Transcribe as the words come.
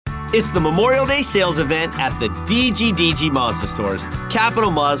It's the Memorial Day sales event at the DGDG Mazda stores.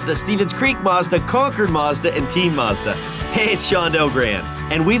 Capital Mazda, Stevens Creek Mazda, Concord Mazda, and Team Mazda. Hey, it's Sean Delgrand.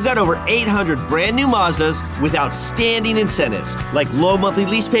 And we've got over 800 brand new Mazdas with outstanding incentives, like low monthly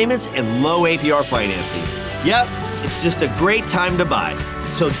lease payments and low APR financing. Yep, it's just a great time to buy.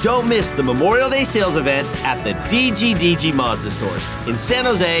 So don't miss the Memorial Day sales event at the DGDG Mazda stores in San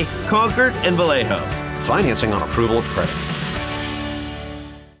Jose, Concord, and Vallejo. Financing on approval of credit.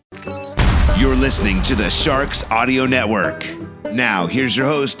 You're listening to the Sharks Audio Network. Now, here's your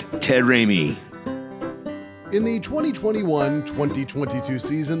host, Ted Ramey. In the 2021-2022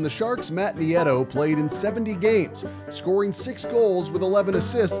 season, the Sharks' Matt Nieto played in 70 games, scoring 6 goals with 11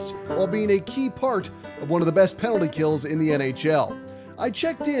 assists, while being a key part of one of the best penalty kills in the NHL. I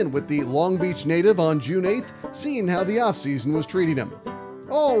checked in with the Long Beach native on June 8th, seeing how the offseason was treating him.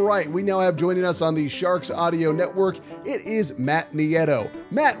 All right, we now have joining us on the Sharks Audio Network, it is Matt Nieto.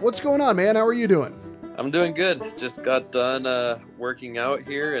 Matt, what's going on, man? How are you doing? I'm doing good. Just got done working out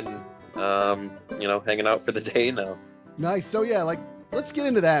here and, hanging out for the day now. Nice. So yeah, let's get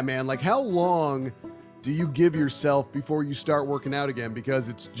into that, man. How long do you give yourself before you start working out again? Because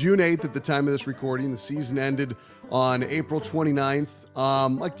it's June 8th at the time of this recording. The season ended on April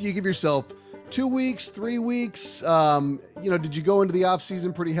 29th. Do you give yourself 2 weeks, 3 weeks? Did you go into the off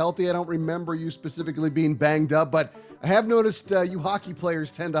season pretty healthy? I don't remember you specifically being banged up, but I have noticed you hockey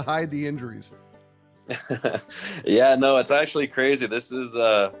players tend to hide the injuries. Yeah, no, it's actually crazy. This is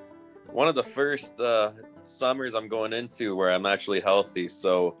one of the first summers I'm going into where I'm actually healthy.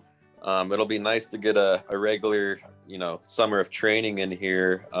 So it'll be nice to get a regular, summer of training in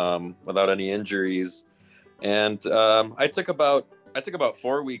here without any injuries. And I took about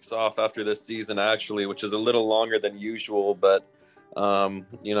 4 weeks off after this season, actually, which is a little longer than usual, but I'm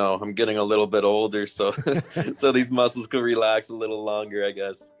getting a little bit older, so so these muscles could relax a little longer, I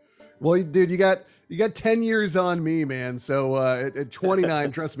guess. Well, dude, you got 10 years on me, man. So at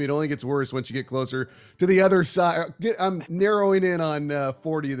 29, trust me, it only gets worse once you get closer to the other side. I'm narrowing in on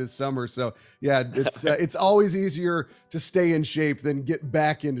 40 this summer. So yeah, it's always easier to stay in shape than get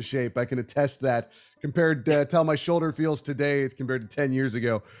back into shape. I can attest that compared to how my shoulder feels today compared to 10 years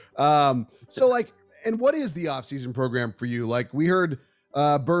ago. And what is the off-season program for you? We heard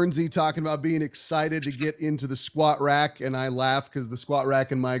Burnsy talking about being excited to get into the squat rack, and I laugh because the squat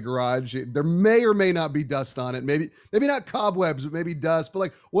rack in my garage, there may or may not be dust on it. Maybe not cobwebs, but maybe dust.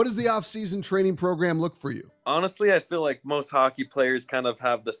 But what does the off-season training program look for you? Honestly, I feel like most hockey players kind of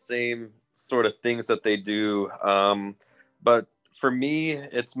have the same sort of things that they do. But for me,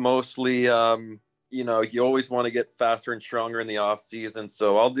 it's mostly, you always want to get faster and stronger in the off season.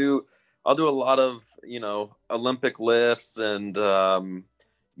 So I'll do a lot of, Olympic lifts and, a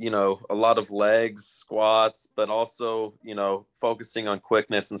lot of legs, squats, but also, focusing on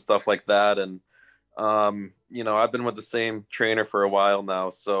quickness and stuff like that. And, I've been with the same trainer for a while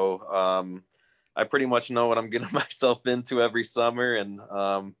now. So I pretty much know what I'm getting myself into every summer. And,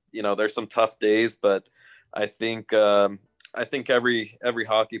 there's some tough days, but I think every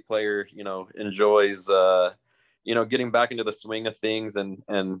hockey player, enjoys, getting back into the swing of things and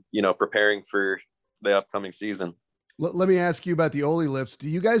preparing for the upcoming season. Let me ask you about the Oli lifts. Do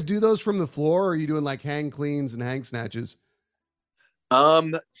you guys do those from the floor, or are you doing hang cleans and hang snatches?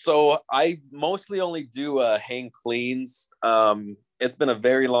 So I mostly only do hang cleans. It's been a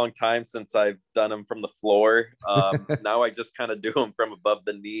very long time since I've done them from the floor. Now I just kind of do them from above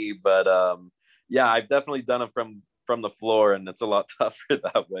the knee, but I've definitely done them from the floor, and it's a lot tougher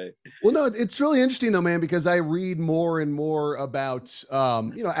that way. Well, no, it's really interesting though, man, because I read more and more about,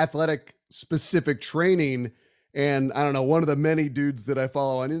 athletic specific training. And I don't know, one of the many dudes that I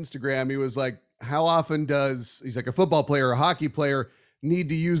follow on Instagram, he was like, how often he's like a football player or a hockey player need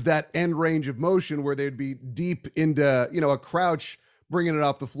to use that end range of motion where they'd be deep into, a crouch, bringing it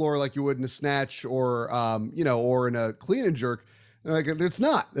off the floor like you would in a snatch or, or in a clean and jerk. And it's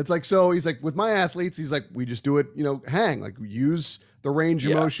not. It's so he's like, with my athletes, he's like, we just do it, hang, use the range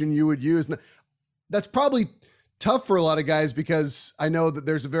of motion you would use. And that's probably tough for a lot of guys because I know that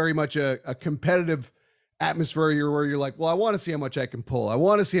there's very much a competitive atmosphere where you're like, well, I want to see how much I can pull. I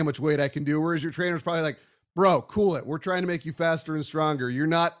want to see how much weight I can do. Whereas your trainer's probably like, bro, cool it. We're trying to make you faster and stronger. You're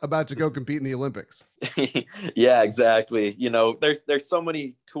not about to go compete in the Olympics. Yeah, exactly. There's so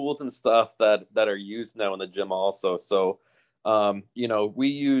many tools and stuff that are used now in the gym also. So, we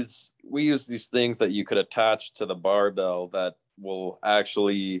use these things that you could attach to the barbell that will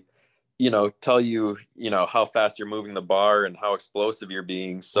actually, tell you, how fast you're moving the bar and how explosive you're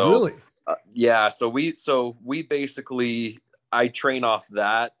being. So really? So we basically, I train off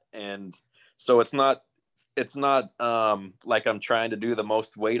that. And so it's not it's not like I'm trying to do the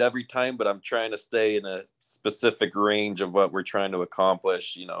most weight every time, but I'm trying to stay in a specific range of what we're trying to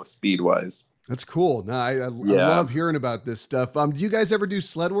accomplish, speed wise. That's cool. No, I love hearing about this stuff. Do you guys ever do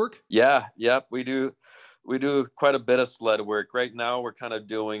sled work? Yeah. Yep. We do quite a bit of sled work. Right now we're kind of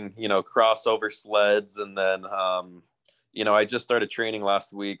doing, crossover sleds. And then, I just started training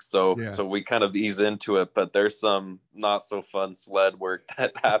last week. So we kind of ease into it, but there's some not so fun sled work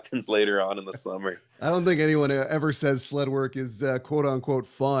that happens later on in the summer. I don't think anyone ever says sled work is quote unquote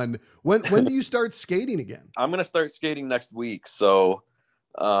fun. When do you start skating again? I'm going to start skating next week. So,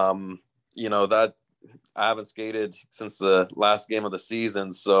 that I haven't skated since the last game of the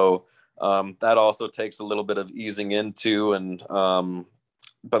season. So that also takes a little bit of easing into. And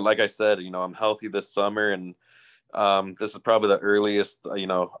but like I said, I'm healthy this summer, and this is probably the earliest,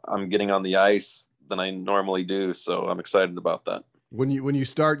 I'm getting on the ice than I normally do. So I'm excited about that. When you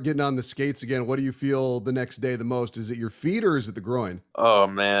start getting on the skates again, what do you feel the next day the most? Is it your feet or is it the groin? Oh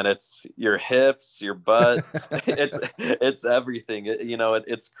man, it's your hips, your butt. it's everything.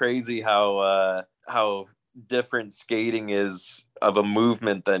 It's crazy how different skating is of a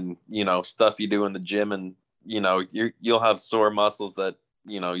movement than, stuff you do in the gym. And, you'll have sore muscles that,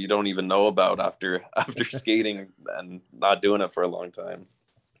 you don't even know about after skating and not doing it for a long time.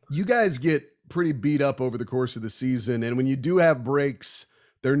 You guys get pretty beat up over the course of the season. And when you do have breaks,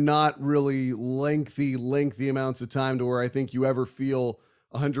 they're not really lengthy amounts of time to where I think you ever feel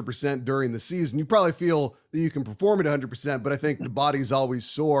 100% during the season. You probably feel that you can perform at 100%, but I think the body's always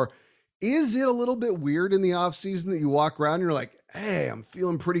sore. Is it a little bit weird in the off season that you walk around and you're like, hey, I'm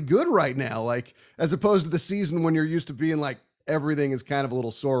feeling pretty good right now? Like, as opposed to the season when you're used to being like, everything is kind of a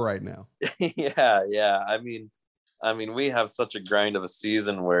little sore right now. Yeah. I mean, we have such a grind of a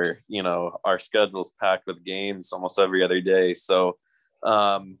season where, our schedule's packed with games almost every other day. So,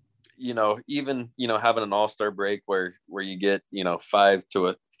 even, having an all-star break where you get, 5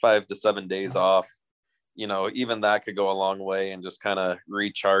 to 7 days off, even that could go a long way and just kind of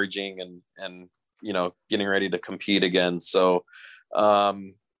recharging and, getting ready to compete again. So,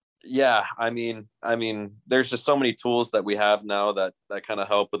 yeah, I mean, there's just so many tools that we have now that kind of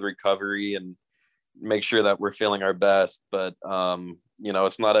help with recovery and make sure that we're feeling our best. But,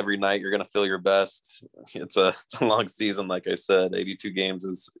 it's not every night you're going to feel your best. It's a long season. Like I said, 82 games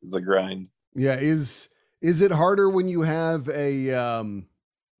is a grind. Yeah. Is it harder when you have a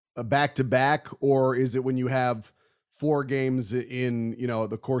back-to-back, or is it when you have 4 games in,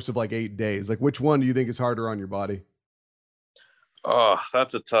 the course of like 8 days? Like, which one do you think is harder on your body? Oh,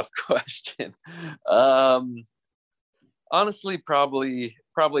 that's a tough question. Honestly, probably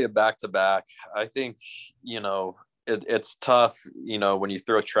a back-to-back. I think, it's tough, when you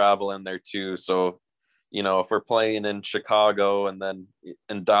throw travel in there too. So, if we're playing in Chicago and then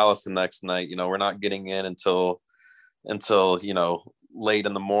in Dallas the next night, we're not getting in until, late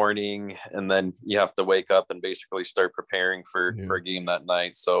in the morning. And then you have to wake up and basically start preparing for a game that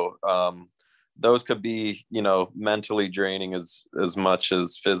night. So, those could be, mentally draining as much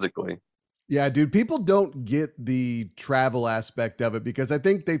as physically. Yeah, dude, people don't get the travel aspect of it because I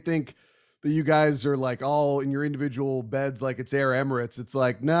think they think that you guys are like all in your individual beds like it's Air Emirates. It's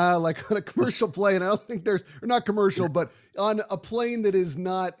like, nah, like on a commercial plane, I don't think or not commercial, but on a plane that is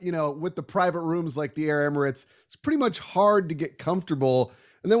not, with the private rooms like the Air Emirates, it's pretty much hard to get comfortable.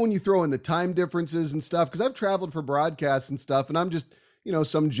 And then when you throw in the time differences and stuff, because I've traveled for broadcasts and stuff, and I'm just,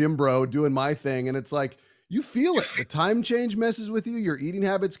 some gym bro doing my thing. And it's like, you feel it. The time change messes with you. Your eating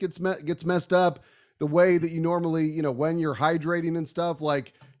habits gets messed up. The way that you normally, when you're hydrating and stuff,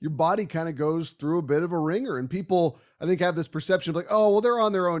 like your body kind of goes through a bit of a ringer. And people, I think, have this perception of like, oh, well, they're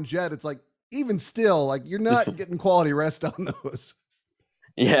on their own jet. It's like, even still, like you're not getting quality rest on those.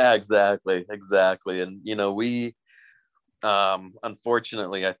 Yeah, exactly. And, we,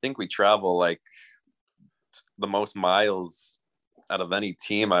 unfortunately, I think we travel like the most miles out of any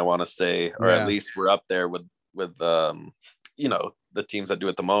team, I want to say, or at least we're up there with the teams that do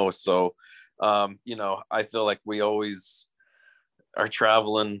it the most. So, I feel like we always are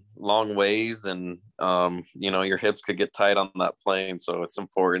traveling long ways, and, your hips could get tight on that plane. So it's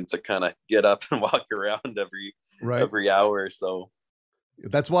important to kind of get up and walk around every hour or so.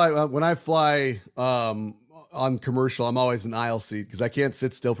 That's why when I fly on commercial, I'm always in aisle seat because I can't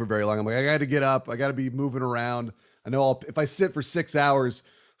sit still for very long. I'm like, I got to get up. I got to be moving around. I know if I sit for 6 hours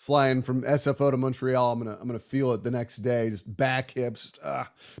flying from SFO to Montreal, I'm gonna feel it the next day, just back, hips.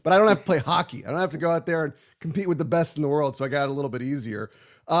 But I don't have to play hockey. I don't have to go out there and compete with the best in the world, so I got it a little bit easier.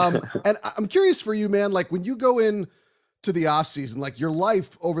 And I'm curious for you, man. Like when you go in to the off season, like your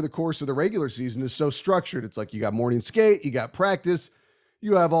life over the course of the regular season is so structured. It's like you got morning skate, you got practice,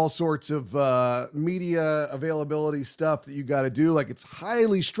 you have all sorts of media availability stuff that you got to do. Like it's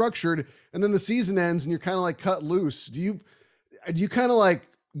highly structured, and then the season ends and you're kind of like cut loose. Do you kind of like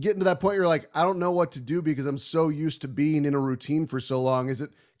get into that point where you're like, I don't know what to do because I'm so used to being in a routine for so long? Is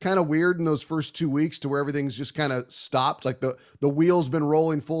it kind of weird in those first 2 weeks to where everything's just kind of stopped? Like the wheel's been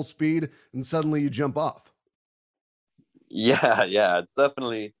rolling full speed and suddenly you jump off. Yeah. It's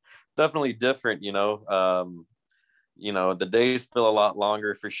definitely different, the days feel a lot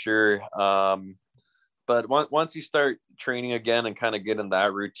longer for sure. But once you start training again and kind of get in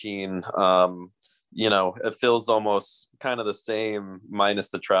that routine, it feels almost kind of the same minus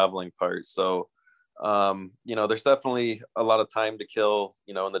the traveling part. So, there's definitely a lot of time to kill,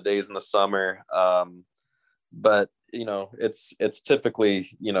 in the days in the summer. But it's typically,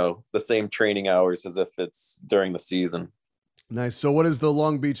 the same training hours as if it's during the season. Nice. So what does the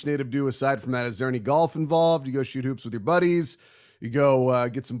Long Beach native do aside from that? Is there any golf involved? You go shoot hoops with your buddies? You go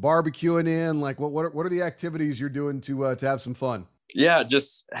get some barbecuing in? Like what are the activities you're doing to have some fun? Yeah,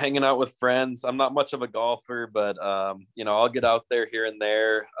 just hanging out with friends. I'm not much of a golfer, but I'll get out there here and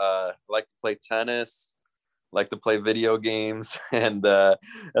there. I like to play tennis, like to play video games. And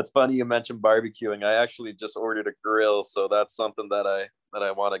that's funny you mentioned barbecuing. I actually just ordered a grill, so that's something that I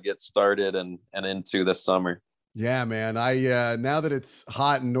want to get started and into this summer. Yeah, man. I now that it's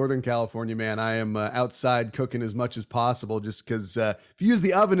hot in Northern California, man, I am outside cooking as much as possible just because if you use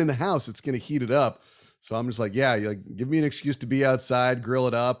the oven in the house, it's going to heat it up. So I'm just like, yeah, give me an excuse to be outside, grill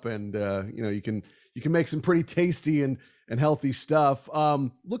it up, and you can make some pretty tasty and healthy stuff.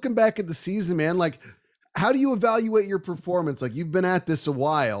 Looking back at the season, man, like how do you evaluate your performance? Like you've been at this a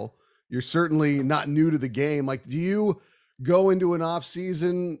while. You're certainly not new to the game. Like, do you go into an off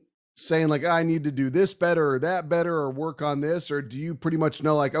season saying like, I need to do this better or that better or work on this? Or do you pretty much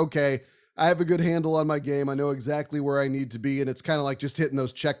know like, okay, I have a good handle on my game. I know exactly where I need to be. And it's kind of like just hitting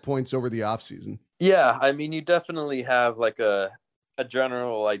those checkpoints over the off season. Yeah. I mean, you definitely have like a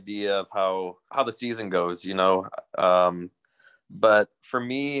general idea of how the season goes, but for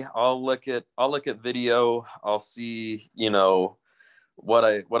me, I'll look at video. I'll see, what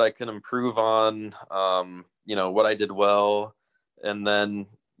I can improve on, what I did well. And then,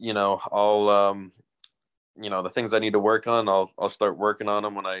 I'll, the things I need to work on, I'll start working on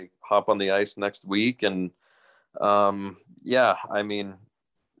them when I hop on the ice next week. And, I mean,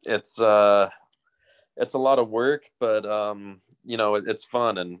 it's a lot of work, but, it's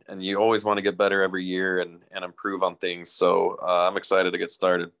fun and you always want to get better every year and improve on things. So, I'm excited to get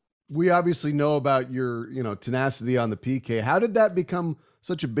started. We obviously know about your, tenacity on the PK. How did that become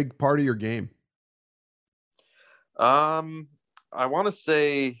such a big part of your game? I want to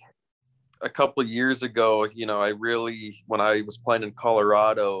say a couple of years ago, when I was playing in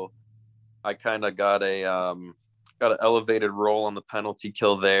Colorado, I kind of got an elevated role on the penalty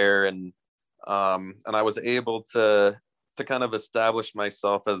kill there. And I was able to kind of establish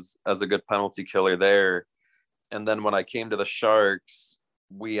myself as a good penalty killer there. And then when I came to the Sharks,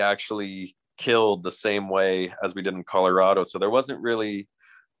 we actually killed the same way as we did in Colorado. So there wasn't really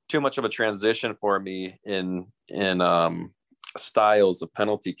too much of a transition for me in styles of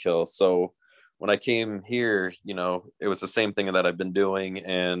penalty kill. So when I came here, it was the same thing that I've been doing.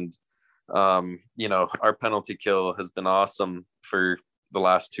 And, our penalty kill has been awesome for the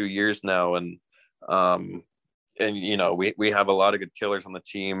last 2 years now. And we have a lot of good killers on the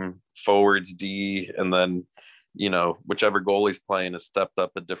team, forwards, D, and then, whichever goalie's playing has stepped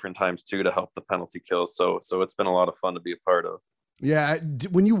up at different times too to help the penalty kill. So it's been a lot of fun to be a part of. Yeah.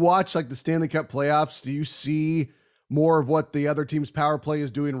 When you watch like the Stanley Cup playoffs, do you see more of what the other team's power play is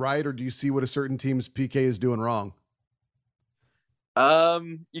doing right? Or do you see what a certain team's PK is doing wrong?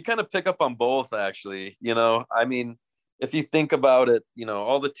 You kind of pick up on both actually, I mean, if you think about it,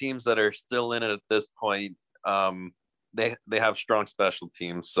 all the teams that are still in it at this point, they have strong special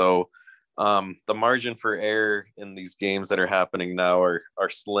teams. So, the margin for error in these games that are happening now are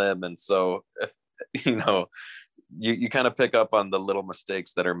slim. And so if, you kind of pick up on the little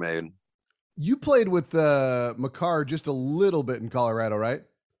mistakes that are made. You played with Makar just a little bit in Colorado, right?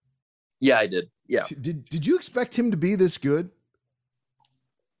 Yeah, I did. Yeah. Did you expect him to be this good?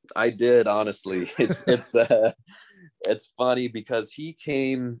 I did, honestly. It's funny because he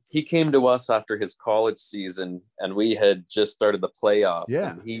came to us after his college season and we had just started the playoffs.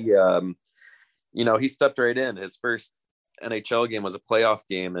 Yeah. And he stepped right in. His first NHL game was a playoff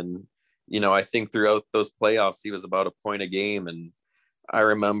game. And, I think throughout those playoffs, he was about a point a game. And I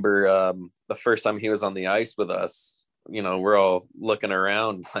remember the first time he was on the ice with us, we're all looking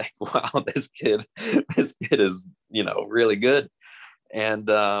around like, wow, this kid is, really good. And,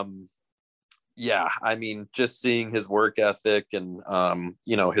 Yeah, I mean, just seeing his work ethic and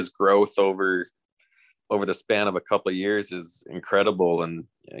his growth over the span of a couple of years is incredible. And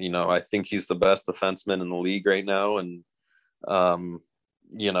I think he's the best defenseman in the league right now, and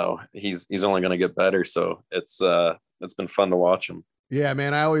he's only going to get better. So it's been fun to watch him. Yeah,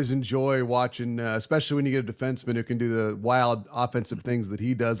 man, I always enjoy watching, especially when you get a defenseman who can do the wild offensive things that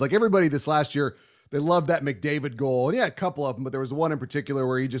he does. Like everybody this last year, they loved that McDavid goal, and he had a couple of them, but there was one in particular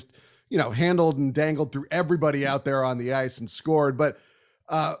where he just handled and dangled through everybody out there on the ice and scored. But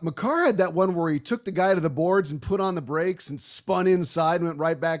Makar had that one where he took the guy to the boards and put on the brakes and spun inside and went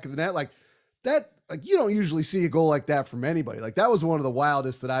right back to the net. Like that, like you don't usually see a goal like that from anybody. Like that was one of the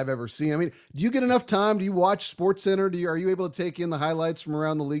wildest that I've ever seen. I mean, do you get enough time? Do you watch SportsCenter? Are you able to take in the highlights from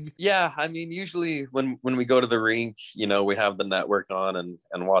around the league? Yeah, I mean, usually when we go to the rink, we have the network on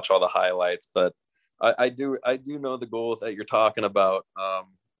and watch all the highlights. But I do know the goals that you're talking about.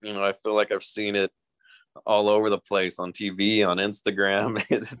 I feel like I've seen it all over the place on TV, on Instagram.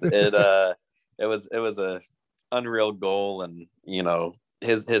 It was a unreal goal, and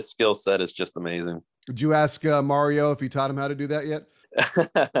his skill set is just amazing. Did you ask Mario if he taught him how to do that yet?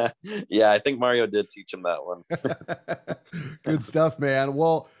 Yeah, I think Mario did teach him that one. Good stuff, man.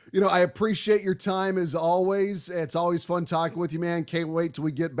 Well, I appreciate your time as always. It's always fun talking with you, man. Can't wait till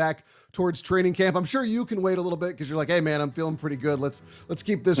we get back towards training camp. I'm sure you can wait a little bit because you're like, hey, man, I'm feeling pretty good. Let's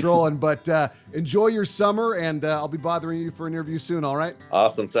keep this rolling. But enjoy your summer, and I'll be bothering you for an interview soon, all right?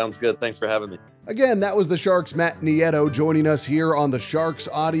 Awesome. Sounds good. Thanks for having me. Again, that was the Sharks' Matt Nieto joining us here on the Sharks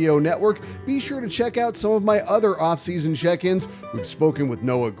Audio Network. Be sure to check out some of my other off-season check-ins. We've spoken with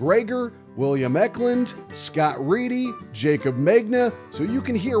Noah Gregor, William Eklund, Scott Reedy, Jacob Magna, so you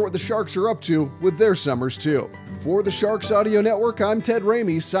can hear what the Sharks are up to with their summers too. For the Sharks Audio Network, I'm Ted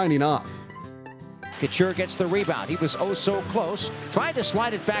Ramey signing off. Couture gets the rebound. He was oh so close. Tried to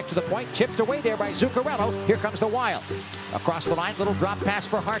slide it back to the point. Tipped away there by Zuccarello. Here comes the Wild. Across the line, little drop pass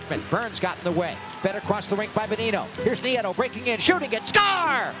for Hartman. Burns got in the way. Fed across the rink by Bonino. Here's Nieto breaking in, shooting it.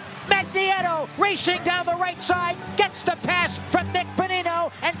 Score! Matt Nieto racing down the right side. Gets the pass from Nick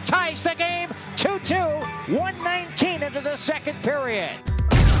Bonino and ties the game 2-2. 1:19 into the second period.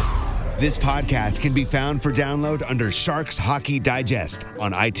 This podcast can be found for download under Sharks Hockey Digest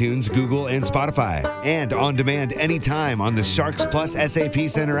on iTunes, Google, and Spotify, and on demand anytime on the Sharks Plus SAP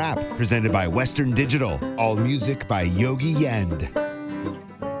Center app, presented by Western Digital. All music by Yogi Yend.